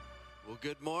Well,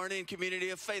 good morning, community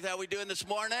of faith. How we doing this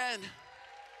morning?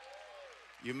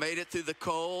 You made it through the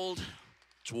cold.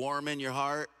 It's warm in your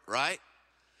heart, right?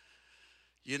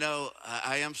 You know,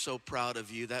 I am so proud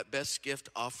of you. That best gift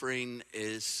offering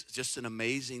is just an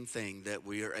amazing thing that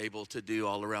we are able to do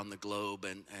all around the globe.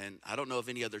 And I don't know of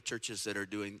any other churches that are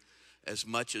doing as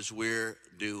much as we're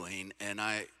doing, and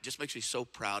just makes me so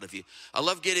proud of you. I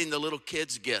love getting the little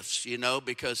kids gifts,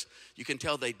 because you can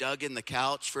tell they dug in the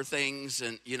couch for things,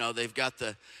 and they've got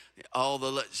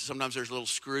sometimes there's little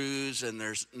screws and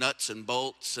there's nuts and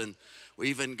bolts, and we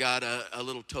even got a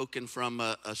little token from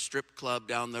a strip club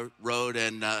down the road,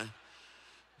 and I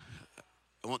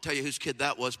won't tell you whose kid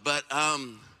that was, but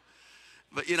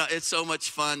it's so much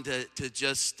fun to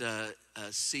just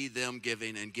see them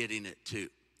giving and getting it too.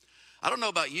 I don't know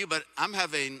about you, but I'm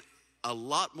having a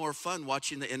lot more fun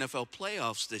watching the NFL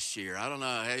playoffs this year. I don't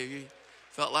know, have you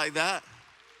felt like that?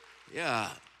 Yeah.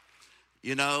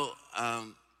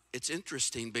 It's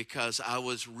interesting because I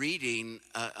was reading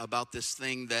about this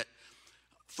thing that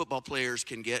football players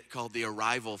can get called the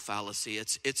arrival fallacy.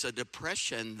 It's a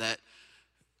depression that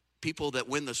people that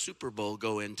win the Super Bowl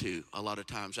go into a lot of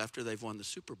times after they've won the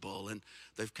Super Bowl. And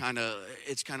it's kind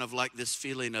of like this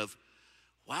feeling of,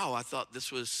 wow,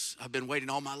 I've been waiting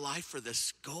all my life for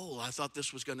this goal. I thought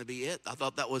this was going to be it. I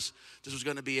thought this was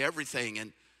going to be everything.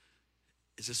 And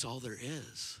is this all there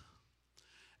is?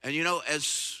 And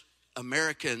as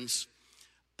Americans,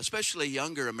 especially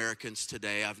younger Americans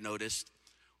today, I've noticed,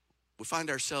 we find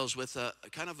ourselves with a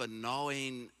kind of a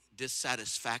gnawing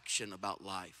dissatisfaction about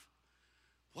life.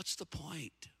 What's the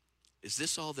point? Is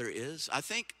this all there is? I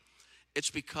think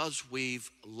it's because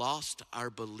we've lost our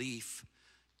belief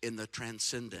in the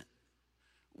transcendent.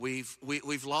 We've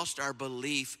lost our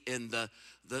belief in the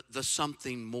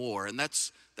something more, and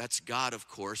that's God, of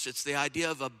course. It's the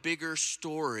idea of a bigger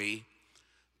story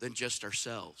than just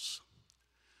ourselves.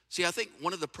 See, I think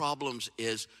one of the problems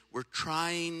is we're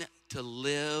trying to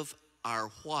live our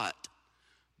what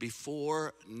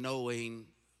before knowing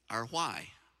our why.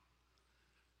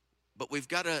 But we've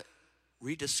got to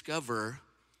rediscover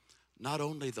not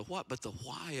only the what, but the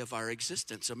why of our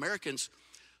existence. Americans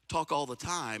talk all the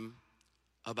time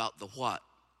about the what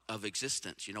of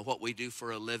existence. What we do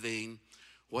for a living,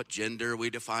 what gender we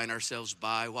define ourselves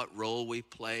by, what role we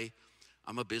play.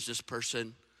 I'm a business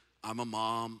person. I'm a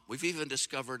mom. We've even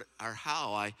discovered our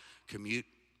how. I commute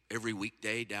every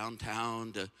weekday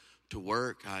downtown to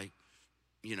work. I'm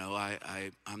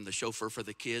the chauffeur for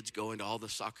the kids going to all the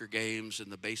soccer games and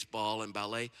the baseball and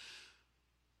ballet.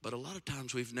 But a lot of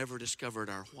times we've never discovered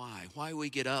our why we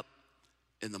get up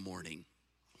in the morning.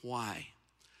 Why?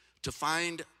 To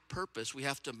find purpose, we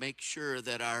have to make sure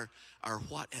that our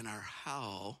what and our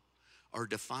how are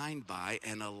defined by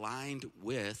and aligned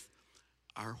with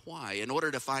our why. In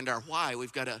order to find our why,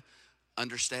 we've got to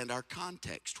understand our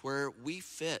context, where we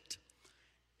fit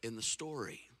in the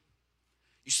story.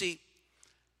 You see,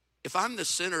 if I'm the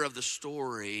center of the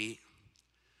story,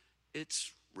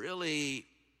 it's really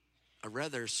a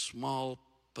rather small,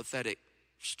 pathetic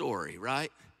story,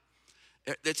 right?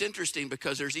 That's interesting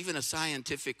because there's even a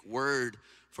scientific word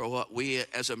for what we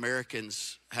as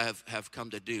Americans have come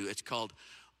to do. It's called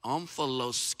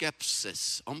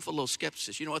omphaloscepsis.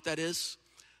 Omphaloscepsis, you know what that is?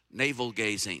 Navel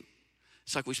gazing.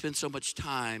 It's like we spend so much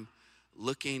time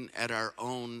looking at our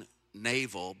own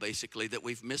navel, basically, that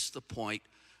we've missed the point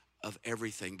of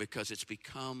everything because it's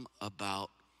become about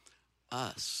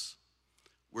us.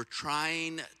 We're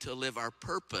trying to live our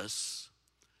purpose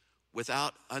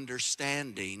without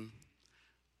understanding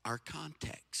our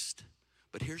context.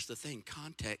 But here's the thing,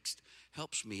 context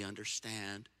helps me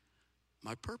understand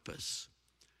my purpose.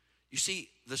 You see,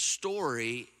 the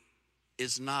story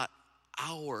is not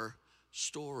our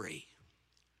story,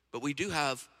 but we do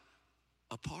have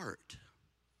a part.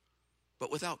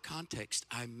 But without context,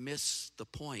 I miss the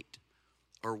point.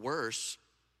 Or worse,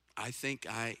 I think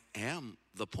I am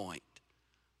the point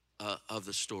of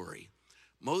the story.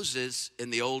 Moses,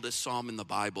 in the oldest psalm in the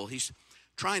Bible, he's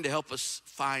trying to help us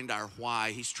find our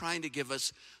why. He's trying to give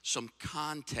us some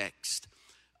context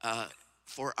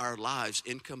for our lives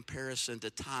in comparison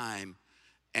to time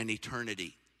and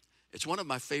eternity. It's one of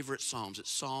my favorite psalms.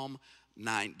 It's Psalm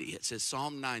 90. It says,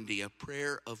 Psalm 90, a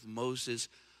prayer of Moses,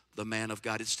 the man of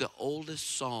God. It's the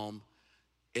oldest psalm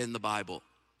in the Bible.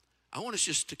 I want us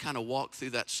just to kind of walk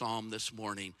through that psalm this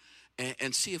morning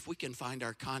and see if we can find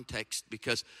our context,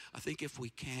 because I think if we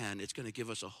can, it's going to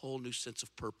give us a whole new sense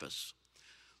of purpose.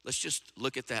 Let's just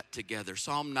look at that together.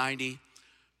 Psalm 90,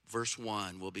 verse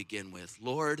 1, we'll begin with.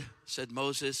 Lord, said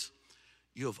Moses,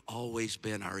 you have always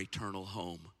been our eternal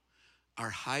home, our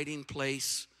hiding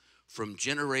place from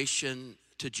generation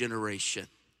to generation.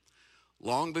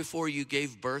 Long before you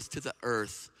gave birth to the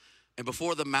earth and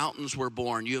before the mountains were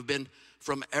born, you have been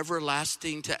from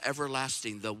everlasting to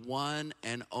everlasting, the one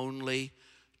and only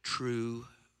true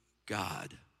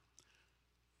God.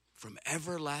 From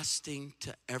everlasting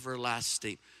to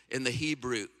everlasting. In the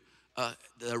Hebrew,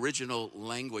 the original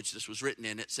language this was written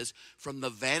in, it says, from the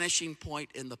vanishing point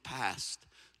in the past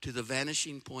to the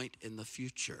vanishing point in the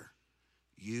future,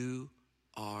 you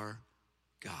are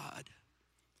God.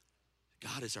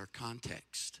 God is our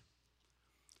context.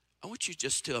 I want you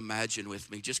just to imagine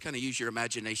with me, just kind of use your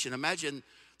imagination. Imagine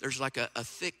there's like a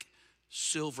thick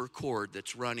silver cord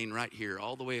that's running right here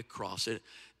all the way across it,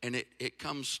 and it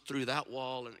comes through that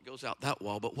wall and it goes out that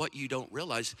wall. But what you don't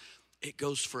realize, it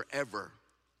goes forever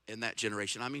in that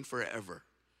generation. I mean forever.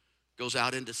 It goes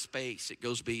out into space. It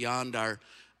goes beyond our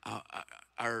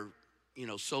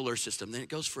solar system. Then it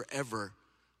goes forever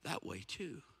that way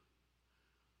too.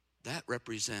 That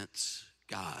represents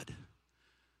God.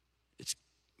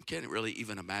 You can't really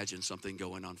even imagine something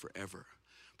going on forever.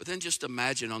 But then just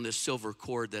imagine on this silver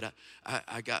cord that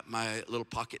I got my little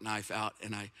pocket knife out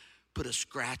and I put a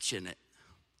scratch in it.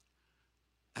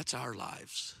 That's our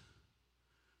lives.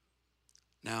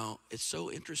 Now, it's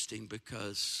so interesting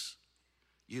because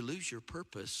you lose your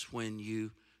purpose when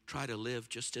you try to live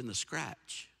just in the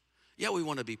scratch. Yeah, we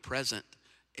want to be present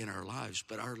in our lives,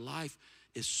 but our life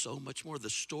is so much more. The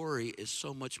story is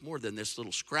so much more than this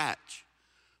little scratch.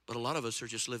 But a lot of us are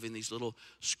just living these little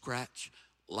scratch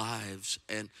lives.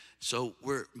 And so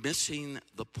we're missing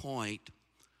the point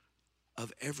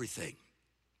of everything.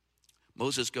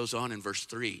 Moses goes on in verse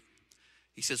 3.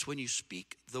 He says, when you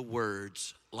speak the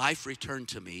words, life returned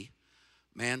to me,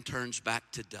 man turns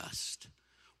back to dust.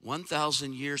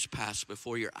 1,000 years pass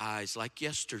before your eyes like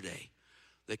yesterday.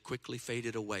 They quickly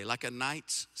faded away, like a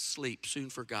night's sleep soon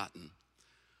forgotten.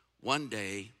 One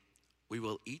day, we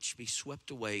will each be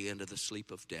swept away into the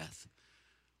sleep of death.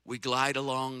 We glide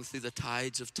along through the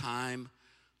tides of time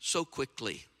so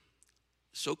quickly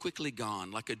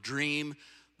gone, like a dream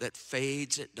that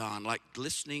fades at dawn, like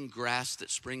glistening grass that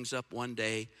springs up one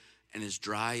day and is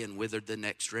dry and withered the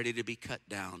next, ready to be cut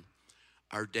down.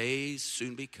 Our days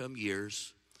soon become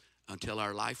years until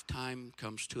our lifetime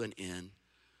comes to an end,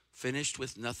 finished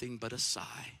with nothing but a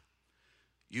sigh.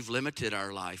 You've limited our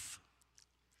lifespan,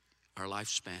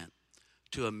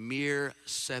 to a mere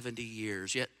 70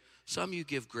 years. Yet some you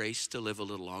give grace to live a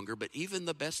little longer, but even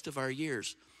the best of our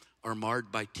years are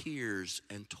marred by tears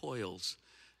and toils,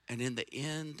 and in the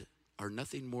end are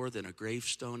nothing more than a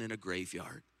gravestone in a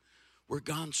graveyard. We're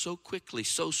gone so quickly,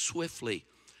 so swiftly,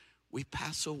 we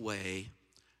pass away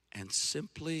and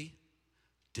simply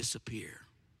disappear.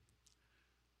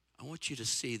 I want you to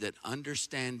see that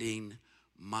understanding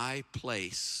my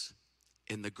place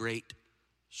in the great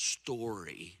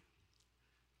story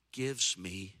gives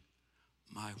me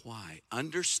my why.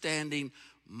 Understanding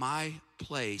my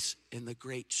place in the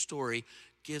great story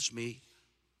gives me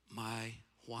my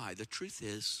why. The truth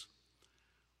is,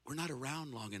 we're not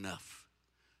around long enough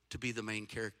to be the main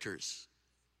characters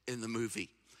in the movie.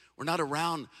 We're not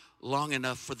around long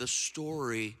enough for the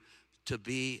story to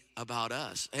be about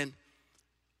us. And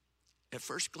at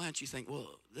first glance, you think,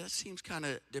 well, that seems kind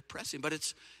of depressing. But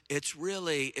it's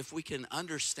really, if we can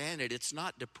understand it, it's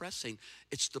not depressing.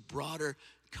 It's the broader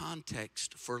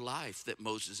context for life that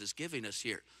Moses is giving us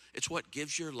here. It's what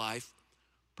gives your life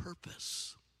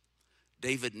purpose.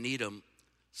 David Needham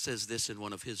says this in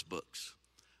one of his books.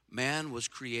 Man was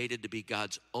created to be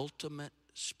God's ultimate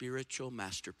spiritual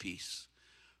masterpiece,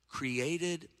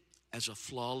 created as a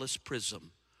flawless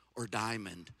prism or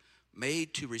diamond,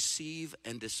 made to receive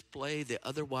and display the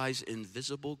otherwise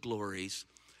invisible glories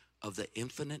of the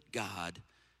infinite God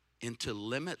into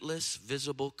limitless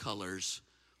visible colors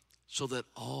so that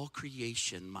all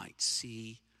creation might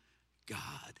see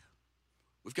God.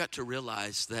 We've got to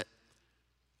realize that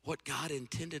what God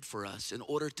intended for us in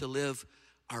order to live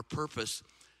our purpose,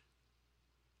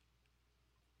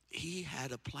 He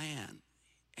had a plan,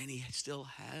 and He still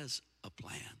has a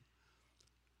plan.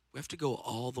 We have to go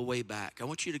all the way back. I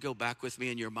want you to go back with me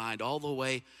in your mind all the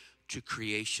way to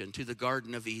creation, to the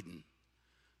Garden of Eden.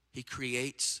 He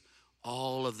creates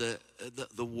all of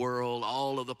the world,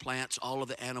 all of the plants, all of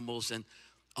the animals. And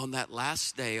on that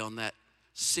last day, on that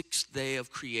sixth day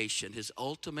of creation, His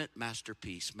ultimate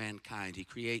masterpiece, mankind, He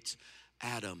creates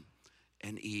Adam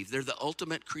and Eve. They're the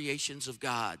ultimate creations of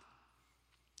God.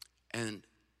 And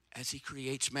as He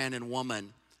creates man and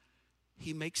woman,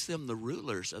 He makes them the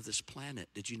rulers of this planet.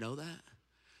 Did you know that?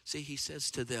 See, He says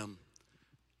to them,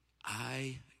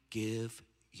 I give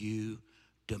you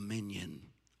dominion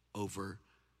over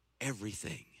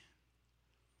everything.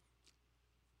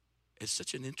 It's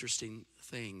such an interesting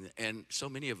thing, and so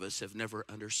many of us have never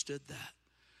understood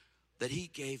that he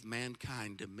gave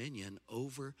mankind dominion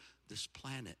over this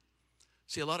planet.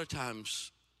 See, a lot of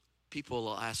times people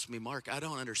will ask me, Mark, I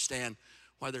don't understand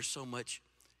why there's so much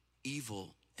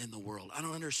evil in the world. I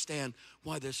don't understand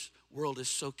why this world is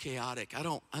so chaotic. I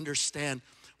don't understand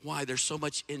why there's so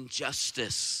much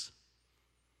injustice.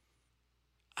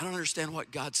 I don't understand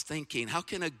what God's thinking. How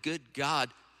can a good God,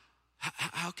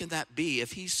 how can that be?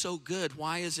 If he's so good,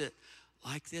 why is it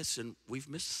like this? And we've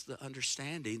missed the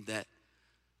understanding that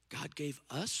God gave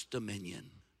us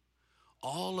dominion.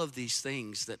 All of these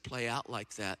things that play out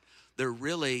like that, they're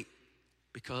really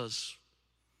because,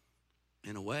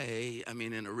 in a way,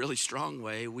 in a really strong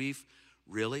way, we've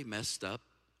really messed up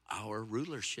our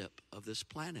rulership of this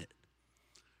planet.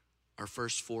 Our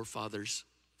first forefathers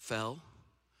fell,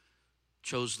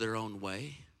 chose their own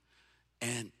way,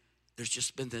 and there's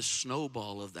just been this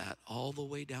snowball of that all the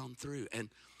way down through. And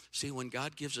see, when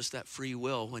God gives us that free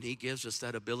will, when he gives us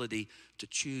that ability to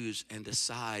choose and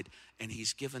decide, and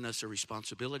he's given us a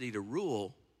responsibility to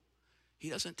rule, he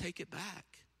doesn't take it back.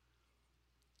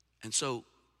 And so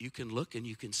you can look and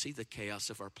you can see the chaos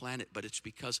of our planet, but it's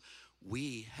because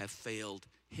we have failed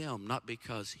him, not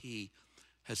because he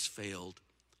has failed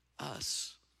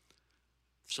us.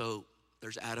 So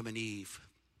there's Adam and Eve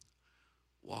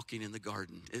walking in the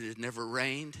garden. It had never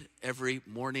rained. Every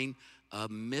morning a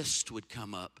mist would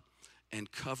come up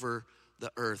and cover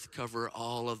the earth, cover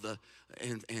all of the,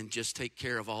 and just take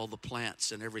care of all the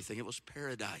plants and everything. It was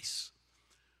paradise.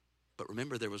 But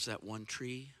remember, there was that one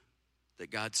tree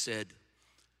that God said,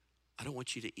 I don't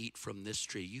want you to eat from this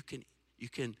tree. You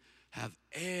can have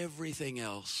everything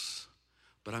else,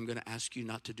 but I'm going to ask you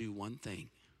not to do one thing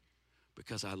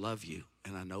because I love you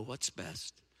and I know what's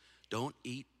best. Don't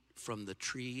eat from the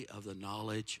tree of the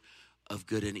knowledge of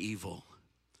good and evil.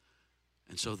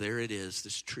 And so there it is,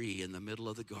 this tree in the middle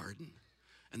of the garden.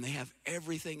 And they have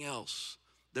everything else.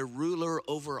 They're ruler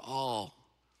over all.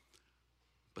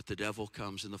 But the devil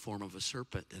comes in the form of a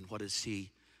serpent. And what does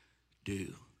he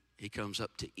do? He comes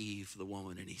up to Eve, the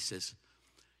woman, and he says,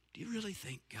 do you really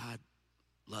think God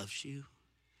loves you?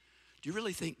 Do you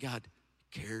really think God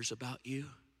cares about you?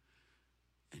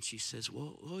 And she says,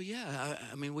 well, yeah.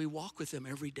 We walk with him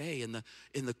every day in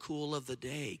the cool of the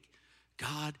day.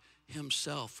 God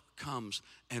himself comes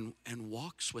and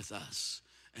walks with us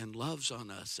and loves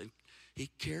on us, and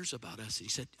he cares about us. And he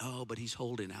said, oh, but he's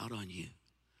holding out on you.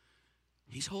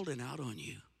 He's holding out on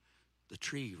you. The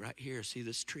tree right here, see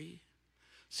this tree?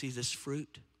 See this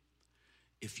fruit?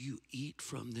 If you eat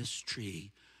from this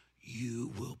tree,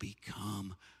 you will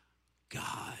become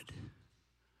God.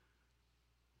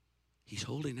 He's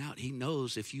holding out. He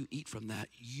knows if you eat from that,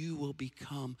 you will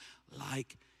become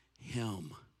like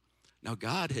him. Now,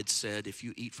 God had said, if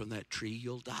you eat from that tree,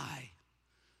 you'll die.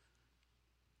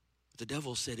 The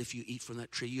devil said, if you eat from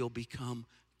that tree, you'll become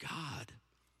God.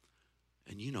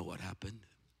 And you know what happened.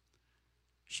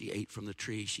 She ate from the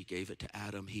tree. She gave it to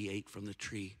Adam. He ate from the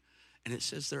tree. And it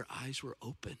says their eyes were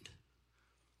opened.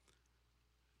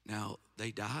 Now,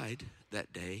 they died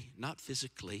that day, not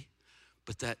physically,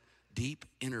 but that deep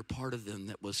inner part of them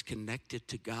that was connected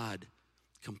to God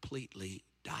completely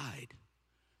died,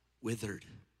 withered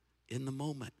in the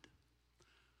moment.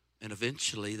 And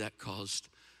eventually that caused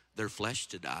their flesh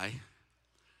to die.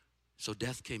 So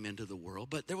death came into the world.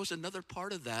 But there was another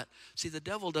part of that. See, the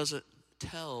devil doesn't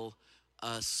tell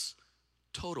us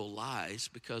total lies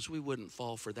because we wouldn't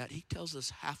fall for that. He tells us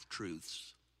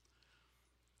half-truths.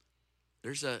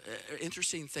 There's an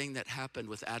interesting thing that happened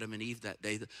with Adam and Eve that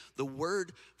day. The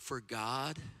word for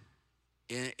God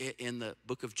in the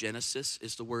book of Genesis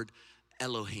is the word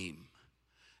Elohim.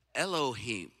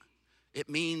 Elohim. It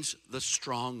means the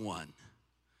strong one.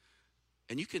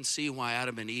 And you can see why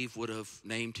Adam and Eve would have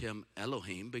named him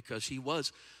Elohim, because he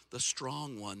was the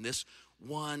strong one, this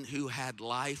one who had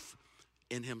life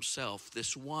in himself,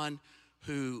 this one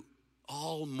who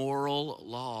all moral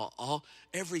law,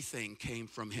 everything came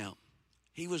from him.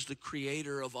 He was the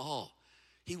creator of all.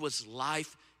 He was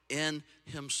life in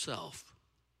himself.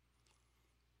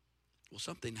 Well,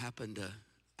 something happened to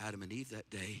Adam and Eve that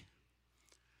day.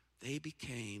 They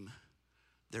became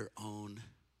their own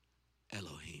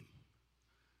Elohim.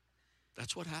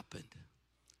 That's what happened.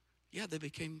 Yeah, they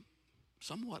became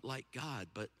somewhat like God,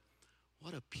 but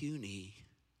what a puny,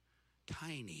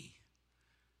 tiny,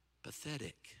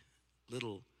 pathetic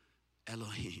little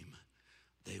Elohim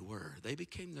they were. They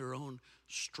became their own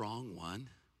strong one.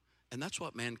 And that's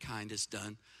what mankind has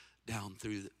done down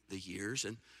through the years.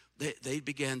 And they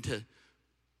began to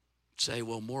say,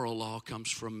 well, moral law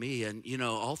comes from me. And,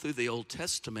 all through the Old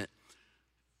Testament,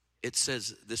 it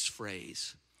says this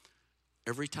phrase,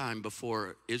 every time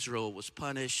before Israel was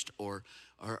punished or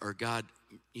God,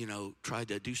 tried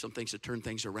to do some things to turn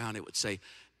things around, it would say,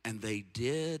 and they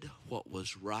did what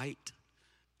was right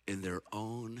in their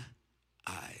own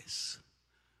eyes.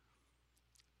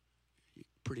 You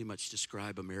pretty much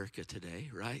describe America today,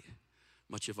 right?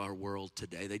 Much of our world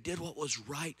today. They did what was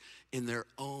right in their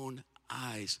own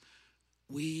eyes.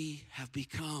 We have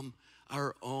become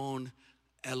our own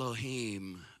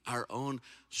Elohim, our own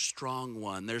strong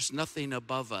one. There's nothing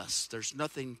above us. There's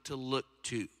nothing to look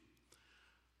to.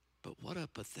 But what a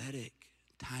pathetic,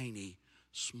 tiny,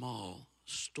 small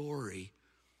story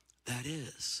that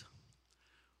is.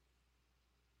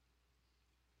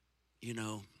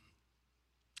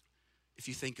 If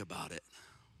you think about it,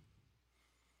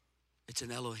 it's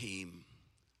an Elohim,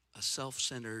 a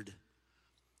self-centered,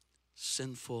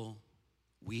 sinful,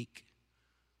 weak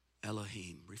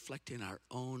Elohim, reflecting our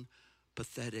own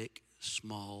pathetic,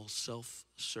 small,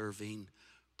 self-serving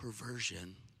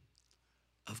perversion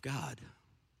of God.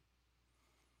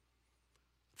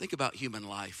 Think about human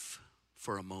life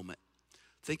for a moment.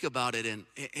 Think about it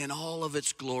in all of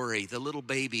its glory. The little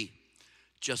baby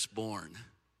just born.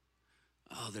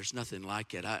 Oh, there's nothing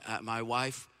like it. My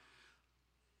wife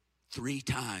 3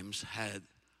 times had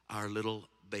our little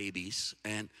babies,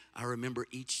 and I remember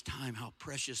each time how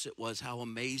precious it was, how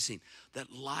amazing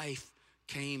that life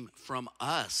came from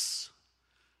us.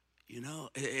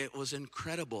 It was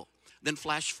incredible. Then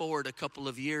flash forward a couple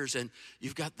of years, and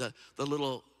you've got the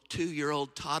little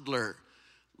 2-year-old toddler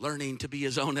learning to be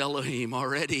his own Elohim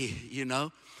already,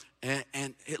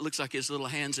 and it looks like his little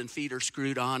hands and feet are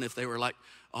screwed on. If they were like,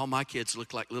 all my kids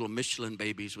look like little Michelin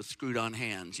babies with screwed on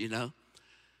hands,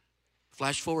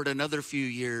 Flash forward another few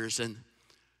years, and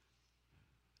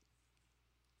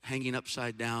hanging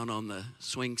upside down on the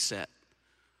swing set,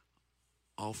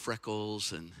 all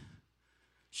freckles and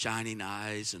shining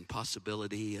eyes and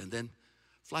possibility. And then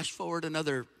flash forward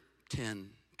another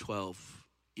 10, 12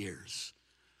 years,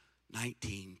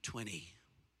 19, 20,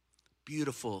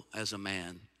 beautiful as a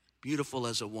man, beautiful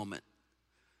as a woman.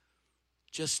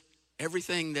 Just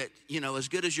everything that, as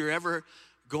good as you're ever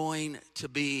going to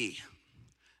be.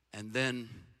 And then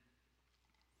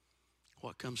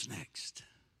what comes next?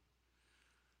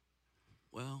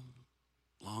 Well,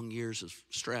 long years of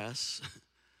stress,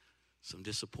 some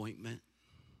disappointment,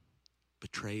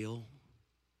 betrayal,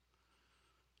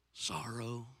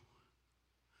 sorrow,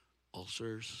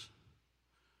 ulcers,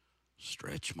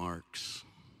 stretch marks.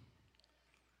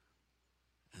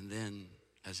 And then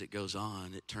as it goes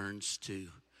on, it turns to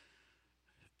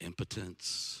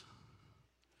impotence.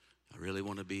 I really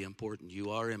want to be important.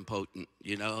 You are impotent.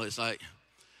 It's like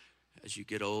as you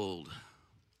get old,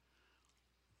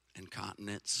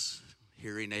 incontinence,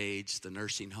 hearing aids, the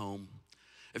nursing home.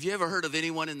 Have you ever heard of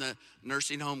anyone in the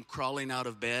nursing home crawling out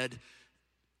of bed,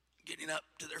 getting up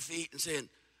to their feet and saying,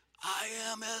 I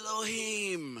am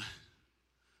Elohim?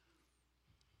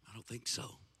 I don't think so.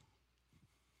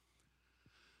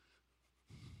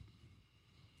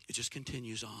 It just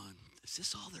continues on. Is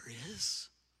this all there is?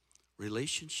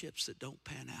 Relationships that don't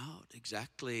pan out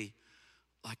exactly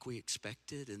like we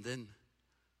expected, and then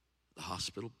the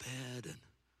hospital bed and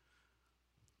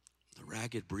the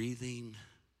ragged breathing,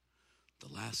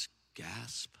 the last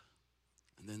gasp,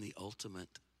 and then the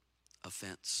ultimate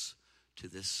offense to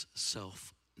this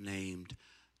self-named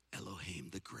Elohim,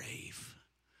 the grave,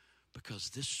 because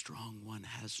this strong one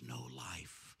has no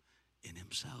life in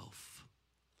himself.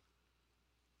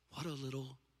 What a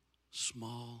little,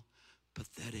 small,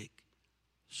 pathetic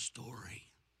story.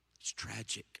 It's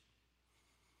tragic.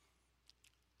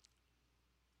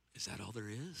 Is that all there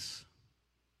is?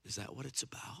 Is that what it's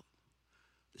about?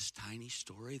 This tiny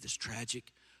story, this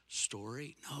tragic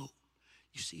story? No.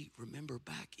 You see, remember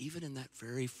back even in that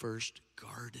very first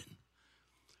garden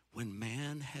when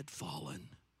man had fallen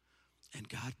and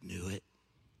God knew it.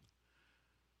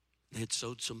 They had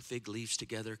sewed some fig leaves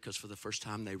together because for the first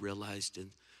time they realized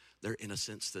in their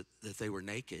innocence that they were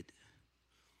naked.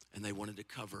 And they wanted to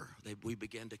cover. We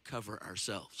began to cover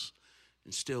ourselves.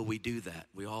 And still we do that.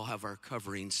 We all have our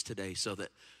coverings today so that,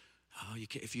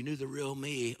 if you knew the real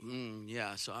me,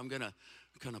 so I'm going to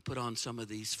kind of put on some of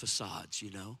these facades,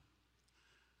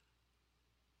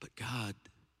 But God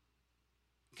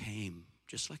came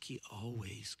just like he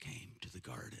always came to the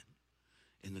garden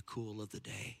in the cool of the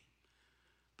day.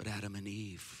 But Adam and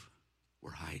Eve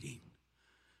were hiding.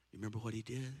 You remember what he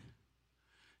did?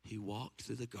 He walked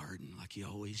through the garden like he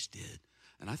always did.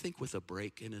 And I think with a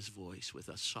break in his voice, with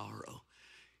a sorrow,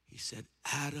 he said,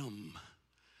 Adam,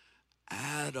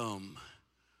 Adam,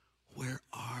 where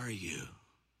are you?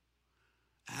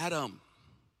 Adam,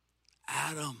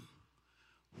 Adam,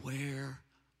 where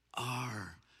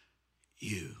are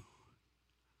you?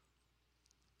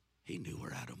 He knew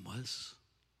where Adam was.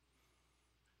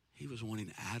 He was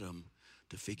wanting Adam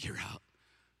to figure out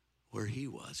where he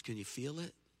was. Can you feel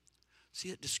it? See,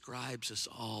 it describes us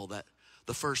all, that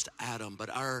the first Adam, but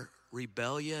our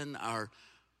rebellion, our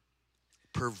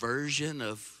perversion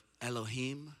of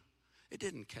Elohim, it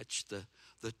didn't catch the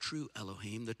true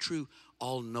Elohim, the true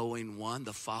all-knowing one,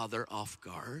 the Father, off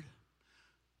guard.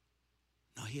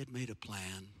 No, he had made a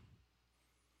plan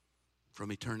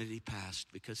from eternity past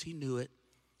because he knew it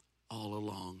all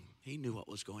along. He knew what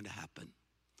was going to happen.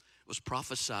 It was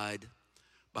prophesied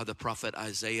by the prophet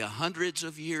Isaiah hundreds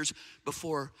of years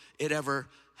before it ever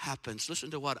happens.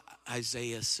 Listen to what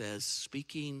Isaiah says,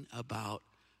 speaking about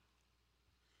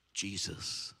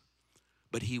Jesus.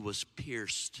 But he was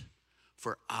pierced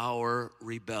for our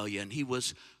rebellion. He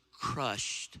was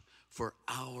crushed for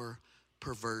our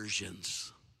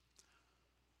perversions.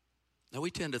 Now, we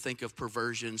tend to think of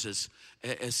perversions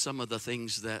as some of the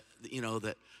things that,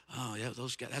 that, oh, yeah,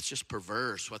 those guys, that's just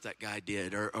perverse what that guy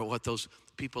did or what those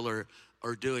people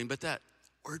are doing. But that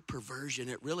word perversion,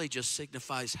 it really just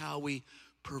signifies how we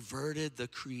perverted the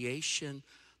creation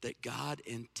that God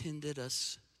intended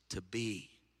us to be.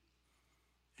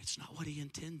 It's not what he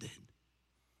intended.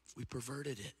 We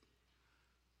perverted it.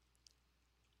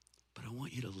 But I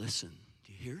want you to listen.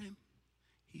 Do you hear him?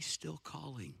 He's still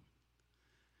calling.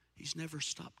 He's never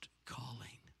stopped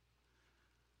calling.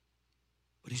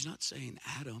 But he's not saying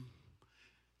Adam.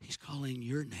 He's calling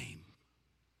your name.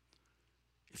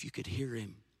 If you could hear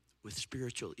him with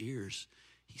spiritual ears,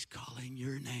 he's calling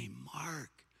your name.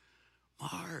 Mark,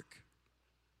 Mark,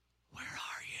 where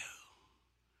are you?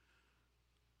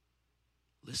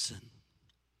 Listen,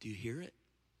 do you hear it?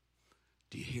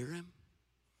 Do you hear him?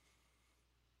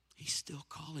 He's still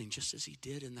calling, just as he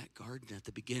did in that garden at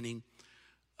the beginning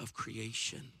of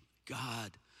creation.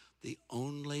 God, the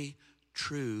only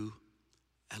true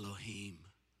Elohim,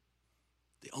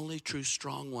 the only true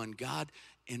strong one. God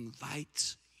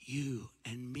invites you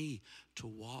and me to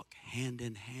walk hand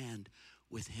in hand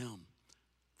with him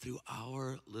through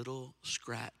our little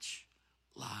scratch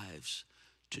lives,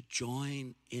 to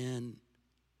join in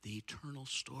the eternal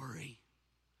story,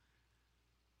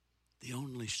 the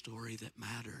only story that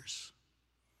matters.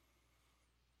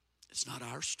 It's not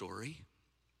our story.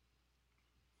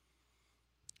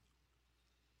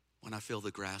 When I feel the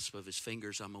grasp of his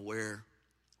fingers, I'm aware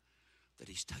that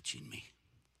he's touching me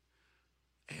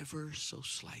ever so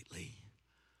slightly,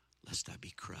 lest I be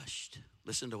crushed.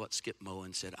 Listen to what Skip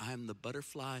Moen said. I am the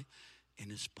butterfly in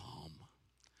his palm.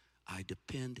 I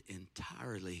depend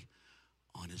entirely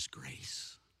on his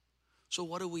grace. So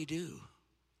what do we do?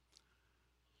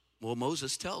 Well,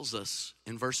 Moses tells us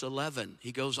in verse 11,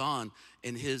 he goes on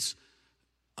in his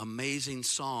amazing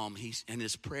psalm, in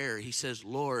his prayer, he says,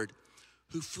 Lord,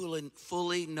 who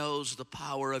fully knows the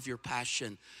power of your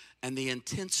passion and the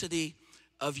intensity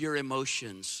of your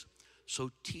emotions.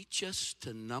 So teach us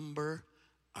to number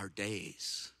our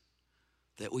days,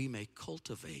 that we may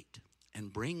cultivate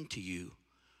and bring to you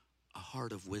a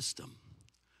heart of wisdom.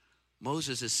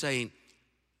 Moses is saying,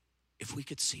 if we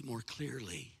could see more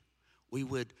clearly, we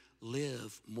would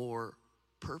live more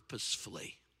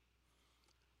purposefully.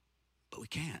 But we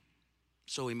can't.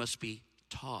 So we must be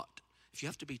taught. If you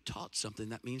have to be taught something,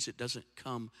 that means it doesn't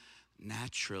come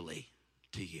naturally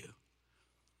to you.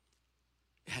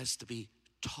 It has to be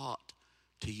taught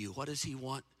to you. What does he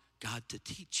want God to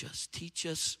teach us? Teach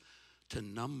us to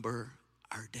number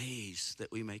our days,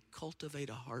 that we may cultivate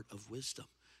a heart of wisdom.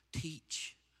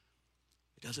 Teach.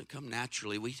 It doesn't come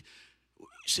naturally. We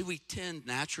tend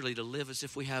naturally to live as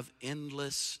if we have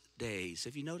endless days.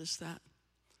 Have you noticed that?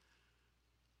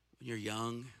 When you're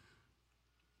young,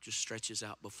 just stretches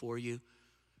out before you.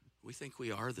 We think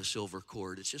we are the silver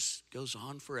cord. It just goes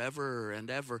on forever and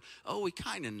ever. Oh, we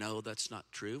kind of know that's not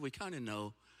true. We kind of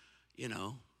know,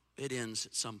 it ends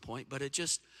at some point, but it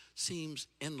just seems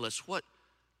endless. What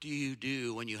do you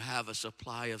do when you have a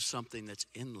supply of something that's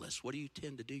endless? What do you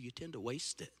tend to do? You tend to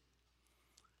waste it.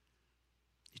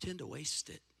 You tend to waste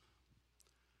it.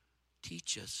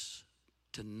 Teach us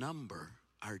to number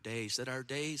our days, that our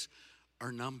days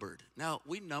are numbered. Now,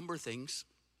 we number things,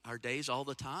 our days, all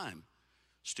the time.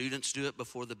 Students do it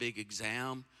before the big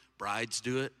exam. Brides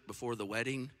do it before the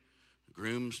wedding.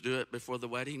 Grooms do it before the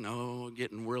wedding. Oh,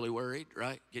 getting really worried,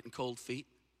 right? Getting cold feet.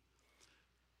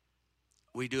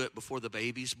 We do it before the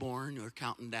baby's born. We're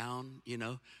counting down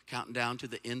to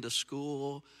the end of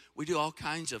school. We do all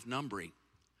kinds of numbering.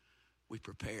 We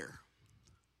prepare.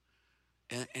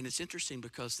 And it's interesting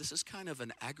because this is kind of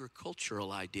an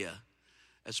agricultural idea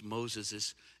as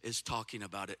Moses is talking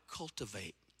about it.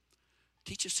 Cultivate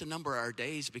Teach us to number our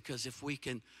days, because if we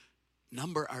can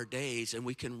number our days and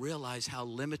we can realize how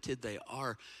limited they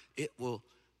are, it will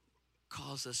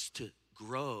cause us to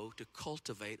grow, to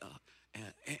cultivate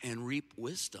and reap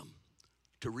wisdom,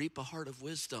 to reap a heart of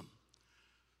wisdom.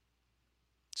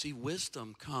 See,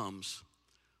 wisdom comes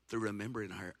through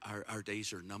remembering our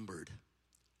days are numbered,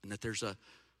 and that there's a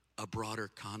broader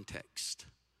context,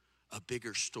 a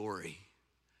bigger story,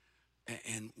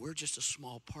 and we're just a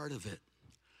small part of it.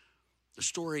 The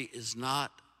story is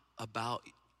not about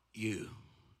you.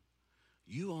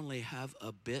 You only have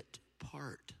a bit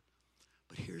part.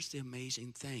 But here's the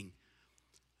amazing thing.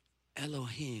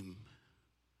 Elohim,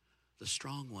 the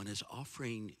strong one, is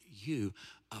offering you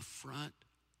a front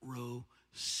row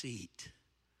seat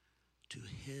to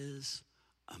his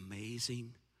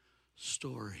amazing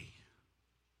story.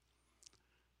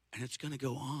 And it's going to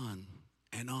go on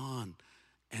and on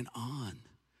and on.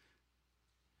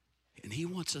 And he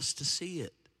wants us to see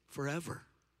it forever.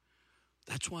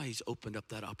 That's why he's opened up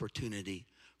that opportunity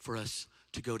for us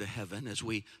to go to heaven as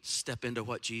we step into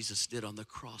what Jesus did on the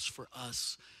cross for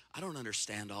us. I don't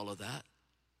understand all of that.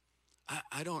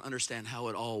 I don't understand how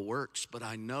it all works, but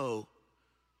I know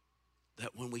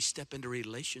that when we step into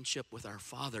relationship with our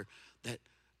Father, that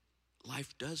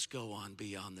life does go on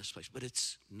beyond this place, but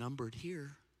it's numbered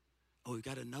here. Oh, we've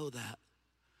got to know that.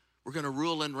 We're going to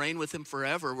rule and reign with him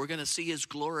forever. We're going to see his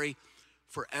glory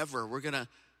forever. We're going to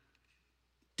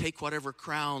take whatever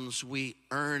crowns we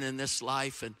earn in this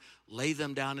life and lay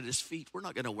them down at his feet. We're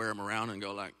not going to wear them around and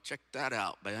go like, check that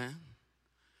out, man.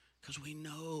 Because we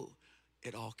know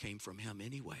it all came from him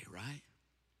anyway, right?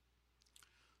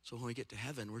 So when we get to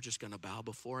heaven, we're just going to bow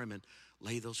before him and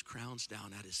lay those crowns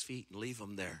down at his feet and leave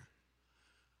them there.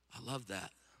 I love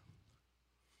that.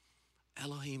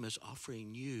 Elohim is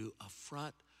offering you a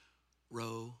front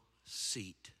row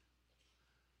seat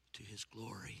to his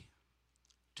glory,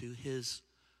 to his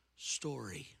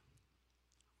story.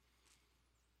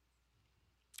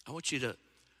 I want you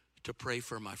to pray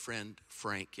for my friend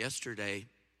Frank. Yesterday,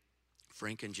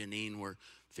 Frank and Janine were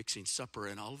fixing supper,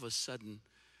 and all of a sudden,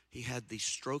 he had these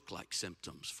stroke-like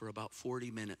symptoms for about 40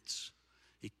 minutes.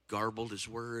 He garbled his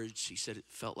words. He said it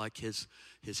felt like his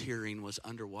hearing was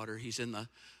underwater. He's in the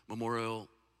Memorial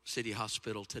City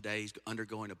Hospital today. He's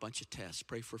undergoing a bunch of tests.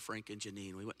 Pray for Frank and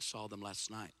Janine. We went and saw them last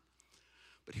night.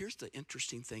 But here's the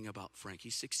interesting thing about Frank.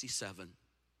 He's 67.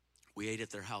 We ate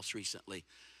at their house recently,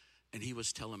 and he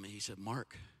was telling me, he said,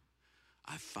 Mark,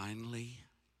 I finally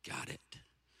got it.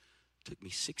 Took me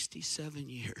 67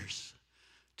 years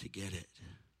to get it.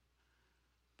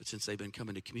 But since they've been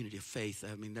coming to Community of Faith,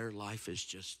 I mean, their life has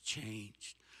just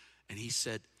changed. And he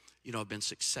said, you know, I've been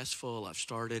successful. I've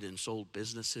started and sold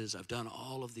businesses. I've done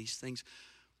all of these things.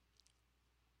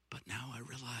 But now I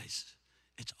realize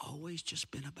it's always just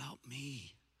been about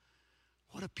me.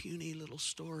 What a puny little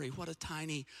story. What a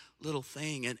tiny little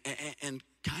thing, and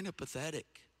kind of pathetic.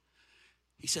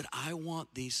 He said, I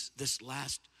want this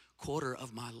last quarter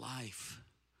of my life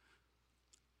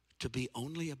to be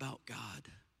only about God.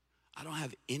 I don't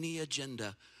have any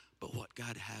agenda but what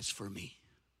God has for me.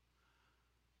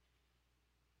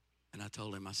 And I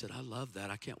told him, I said, I love that.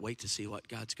 I can't wait to see what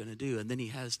God's going to do. And then he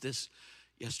has this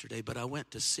yesterday, but I went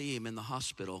to see him in the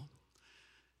hospital,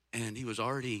 and he was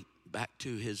already back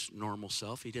to his normal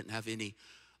self. He didn't have any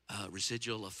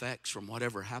residual effects from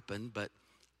whatever happened, but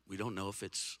we don't know if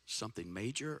it's something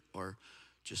major or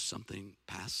just something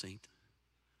passing.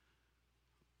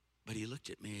 But he looked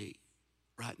at me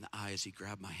right in the eye as he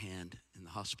grabbed my hand in the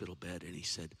hospital bed, and he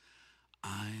said,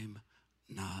 I'm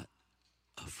not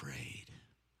afraid,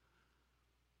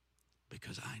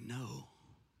 because I know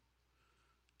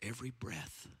every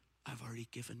breath I've already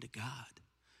given to God.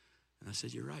 And I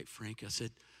said, you're right, Frank. I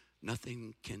said,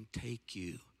 nothing can take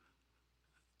you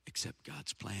except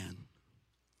God's plan.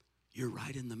 You're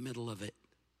right in the middle of it.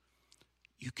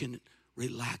 You can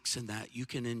relax in that. You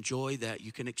can enjoy that.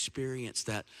 You can experience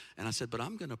that. And I said, but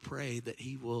I'm going to pray that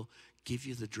he will give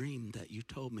you the dream that you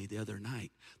told me the other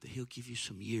night, that he'll give you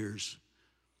some years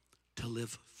to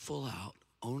live full out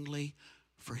only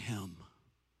for him,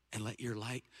 and let your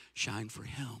light shine for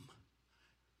him.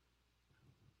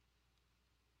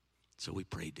 So we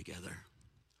prayed together.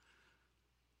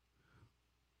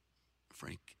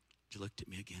 Frank looked at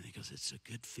me again. He goes, it's a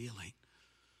good feeling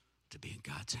to be in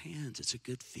God's hands. It's a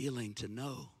good feeling to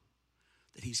know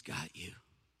that he's got you.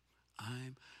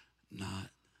 I'm not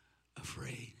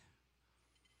afraid.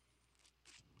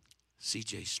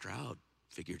 C.J. Stroud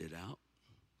figured it out.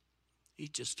 He's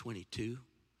just 22.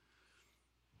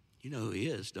 You know who he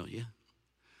is, don't you?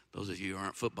 Those of you who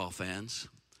aren't football fans.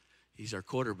 He's our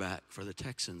quarterback for the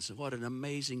Texans. What an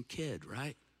amazing kid,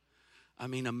 right? I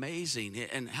mean, amazing.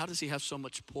 And how does he have so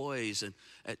much poise? And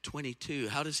at 22,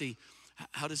 how does he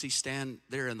stand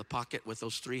there in the pocket with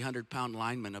those 300-pound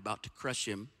linemen about to crush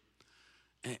him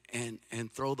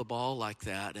and throw the ball like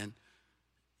that? And,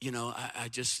 you know, I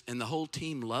just, and the whole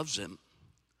team loves him.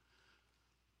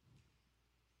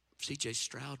 C.J.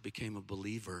 Stroud became a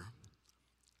believer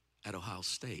at Ohio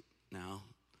State. Now,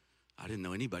 I didn't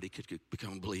know anybody could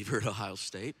become a believer at Ohio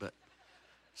State, but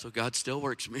so God still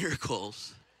works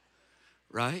miracles,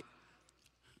 right?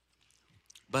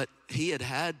 But he had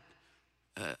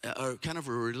a kind of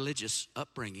a religious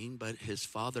upbringing, but his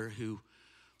father, who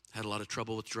had a lot of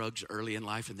trouble with drugs early in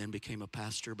life and then became a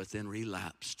pastor, but then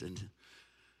relapsed and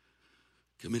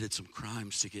committed some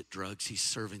crimes to get drugs. He's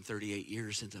serving 38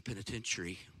 years in the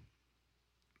penitentiary.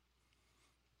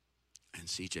 And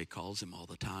CJ calls him all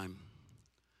the time.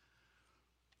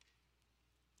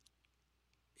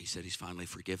 He said he's finally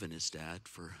forgiven his dad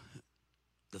for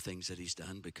the things that he's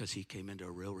done because he came into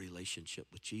a real relationship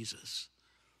with Jesus.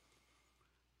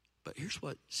 But here's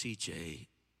what CJ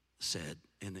said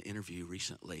in the interview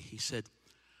recently. He said,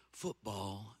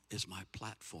 football is my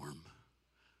platform,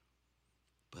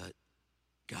 but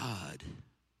God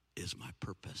is my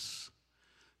purpose.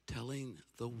 Telling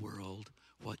the world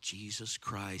what Jesus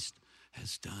Christ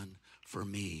has done for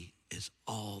me is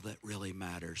all that really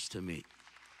matters to me.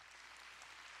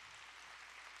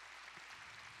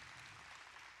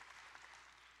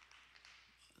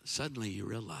 Suddenly you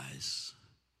realize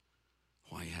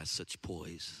why he has such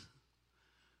poise,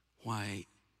 why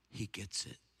he gets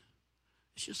it.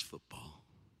 It's just football.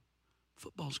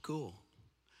 Football's cool.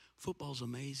 Football's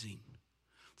amazing.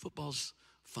 Football's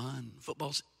fun.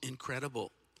 Football's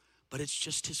incredible. But it's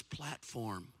just his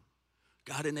platform.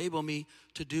 God, enable me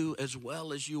to do as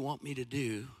well as you want me to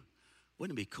do.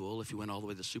 Wouldn't it be cool if you went all the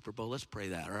way to the Super Bowl? Let's pray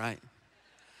that, all right?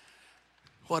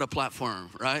 What a platform,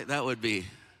 right? That would be.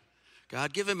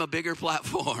 God, give him a bigger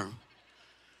platform.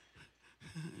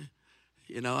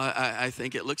 You know, I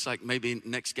think it looks like maybe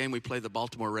next game we play the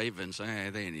Baltimore Ravens. Hey,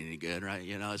 they ain't any good, right?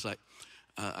 You know, it's like,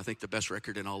 I think the best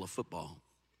record in all of football.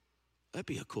 That'd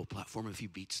be a cool platform if he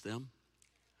beats them.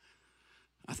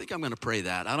 I think I'm going to pray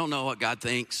that. I don't know what God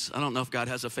thinks. I don't know if God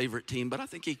has a favorite team, but I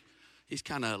think he's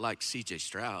kind of like C.J.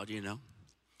 Stroud, you know.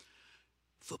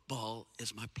 Football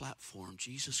is my platform.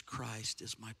 Jesus Christ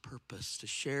is my purpose. To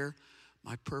share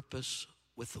my purpose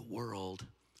with the world,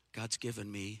 God's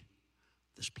given me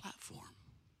this platform.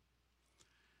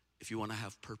 If you want to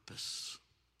have purpose,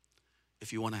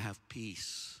 if you want to have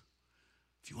peace,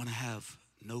 if you want to have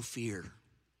no fear,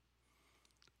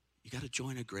 you got to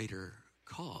join a greater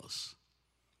cause.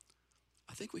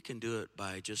 I think we can do it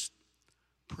by just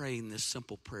praying this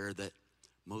simple prayer that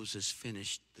Moses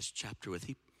finished this chapter with.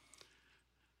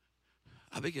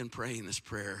 I began praying this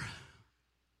prayer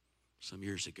some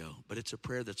years ago, but it's a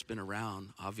prayer that's been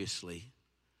around, obviously,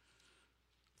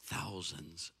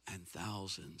 thousands and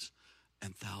thousands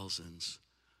and thousands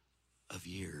of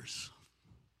years.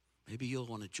 Maybe you'll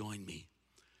want to join me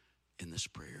in this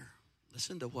prayer.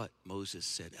 Listen to what Moses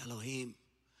said. Elohim,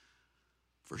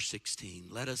 verse 16,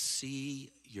 let us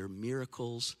see your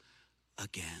miracles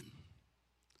again.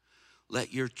 Let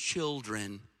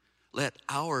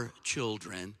our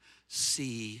children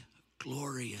see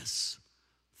glorious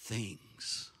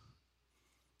things.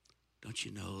 Don't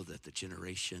you know that the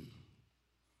generation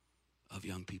of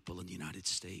young people in the United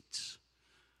States,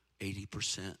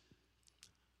 80%,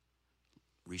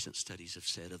 recent studies have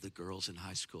said, of the girls in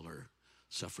high school are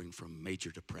suffering from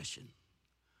major depression?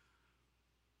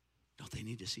 Don't they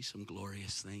need to see some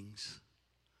glorious things?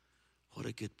 What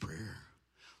a good prayer.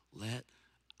 Let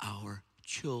our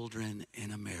children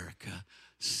in America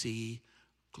see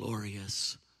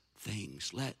glorious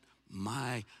things. Let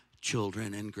my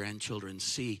children and grandchildren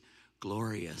see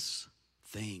glorious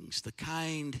things. The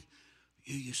kind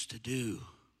you used to do.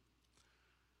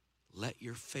 Let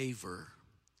your favor,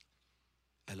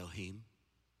 Elohim,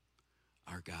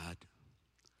 our God,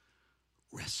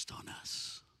 rest on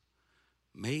us.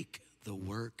 Make the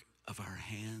work of our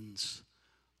hands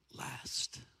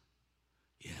last.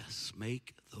 Yes,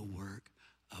 make the work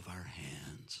of our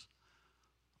hands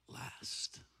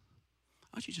last.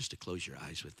 I want you just to close your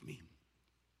eyes with me.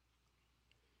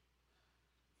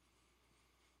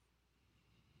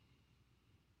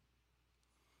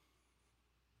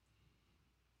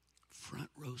 Front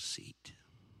row seat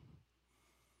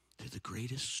to the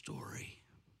greatest story,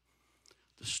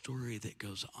 the story that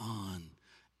goes on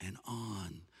and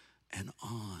on and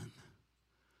on.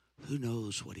 Who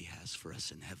knows what he has for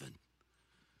us in heaven?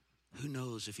 Who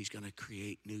knows if he's going to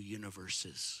create new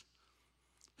universes?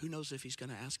 Who knows if he's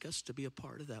going to ask us to be a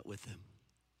part of that with him?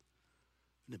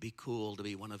 Wouldn't it be cool to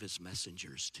be one of his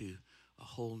messengers to a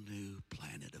whole new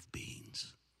planet of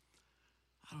beings?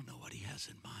 I don't know what he has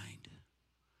in mind,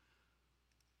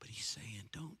 but he's saying,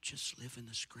 don't just live in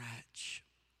the scratch.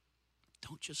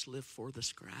 Don't just live for the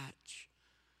scratch.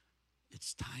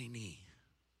 It's tiny.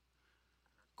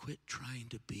 Quit trying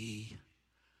to be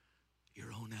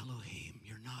your own Elohim.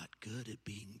 You're not good at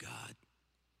being God.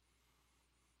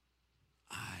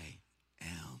 I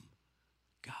am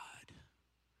God.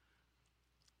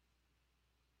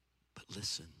 But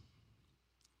listen,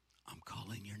 I'm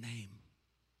calling your name.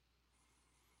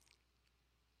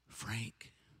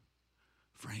 Frank,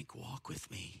 walk with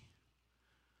me.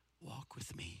 Walk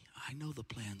with me. I know the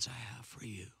plans I have for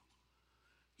you.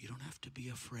 You don't have to be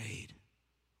afraid.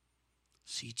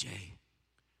 CJ,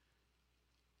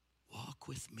 walk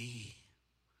with me.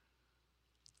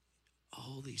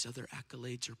 All these other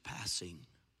accolades are passing.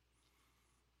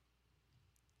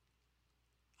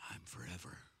 I'm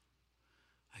forever.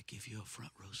 I give you a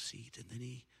front row seat. And then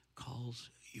he calls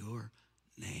your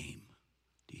name.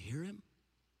 Do you hear him?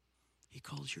 He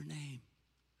calls your name.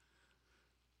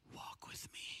 Walk with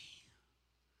me.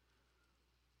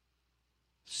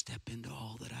 Step into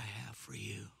all that I have for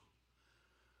you.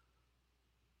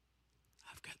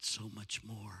 I've got so much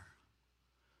more.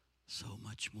 So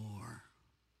much more.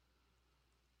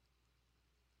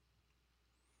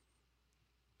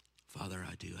 Father,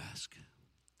 I do ask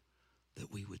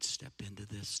that we would step into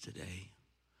this today,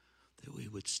 that we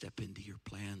would step into your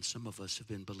plan. Some of us have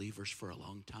been believers for a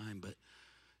long time, but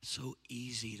so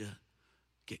easy to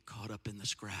get caught up in the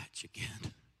scratch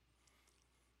again,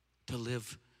 to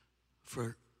live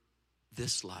for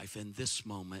this life and this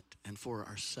moment and for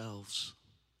ourselves.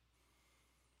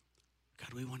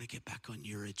 God, we want to get back on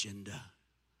your agenda.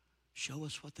 Show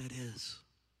us what that is.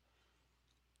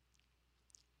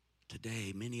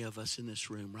 Today, many of us in this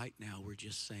room right now, we're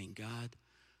just saying, God,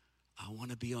 I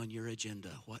want to be on your agenda.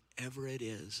 Whatever it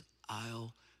is,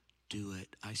 I'll do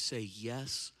it. I say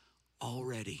yes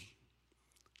already.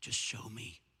 Just show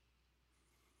me.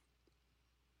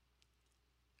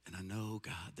 And I know,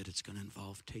 God, that it's going to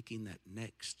involve taking that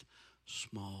next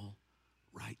small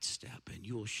right step. And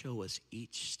you will show us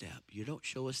each step. You don't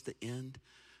show us the end.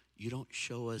 You don't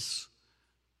show us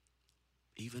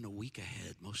even a week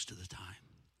ahead most of the time.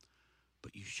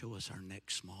 But you show us our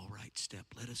next small right step.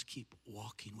 Let us keep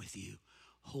walking with you,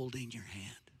 holding your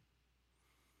hand.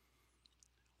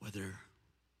 Whether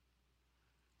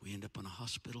we end up on a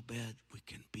hospital bed, we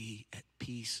can be at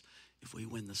peace. If we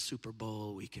win the Super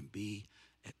Bowl, we can be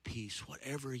at peace.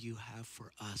 Whatever you have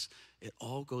for us, it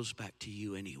all goes back to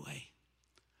you anyway.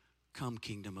 Come,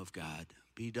 kingdom of God.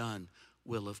 Be done,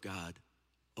 will of God,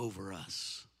 over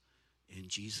us. In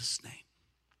Jesus' name,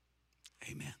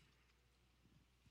 amen.